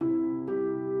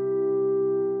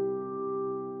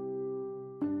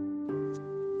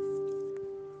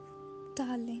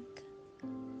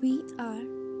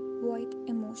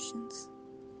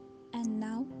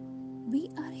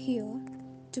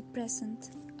to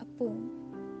present a poem,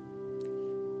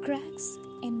 Cracks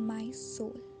in My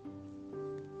Soul.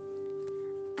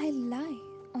 I lie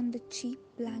on the cheap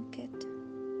blanket.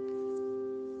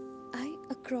 Eye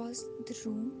across the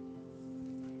room,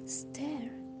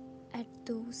 stare at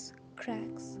those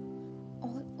cracks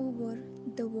all over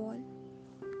the wall,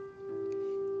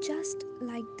 just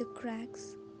like the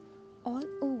cracks all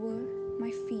over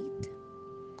my feet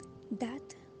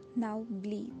that now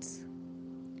bleeds.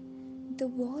 The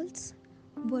walls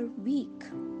were weak,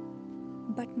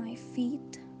 but my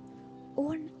feet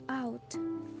worn out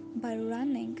by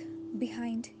running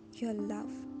behind your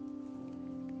love.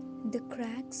 The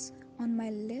cracks on my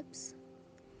lips,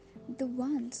 the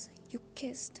ones you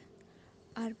kissed,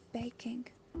 are begging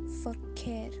for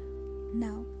care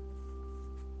now.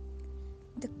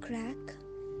 The crack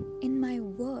in my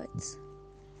words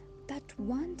that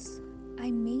once I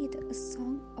made a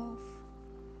song of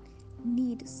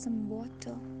need some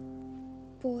water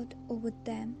poured over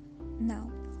them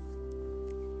now.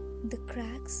 The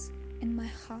cracks in my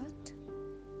heart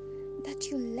that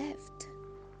you left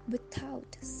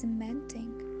without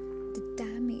cementing the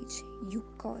damage you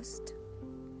caused.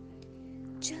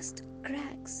 Just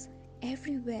cracks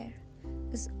everywhere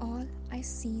is all I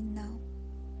see now.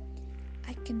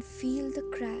 I can feel the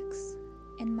cracks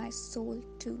in my soul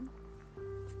too.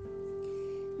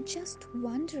 Just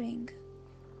wondering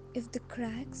if the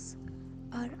cracks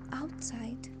are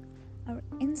outside or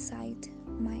inside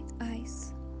my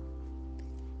eyes.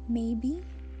 Maybe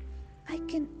I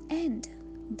can end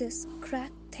this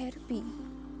crack therapy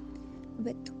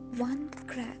with one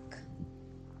crack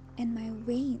in my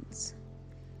veins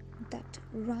that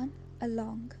run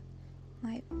along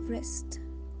my wrist.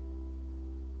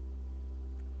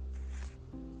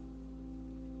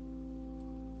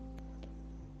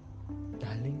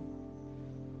 Darling,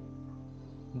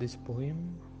 this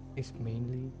poem is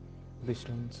mainly based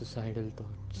on suicidal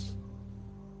thoughts.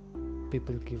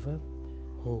 People give up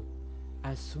hope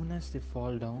as soon as they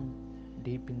fall down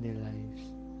deep in their lives.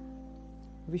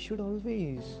 We should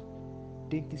always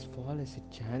take this fall as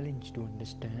a challenge to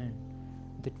understand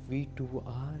that we too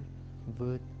are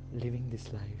worth living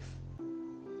this life.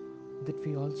 That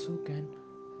we also can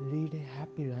lead a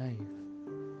happy life.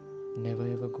 Never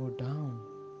ever go down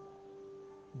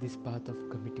this path of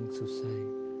committing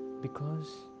suicide,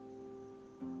 because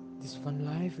this one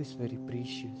life is very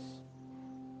precious.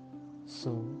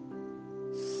 So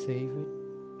save it,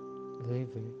 live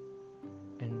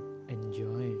it, and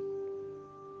enjoy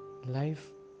it.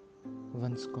 Life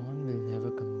once gone will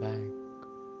never come back,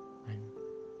 and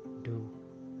do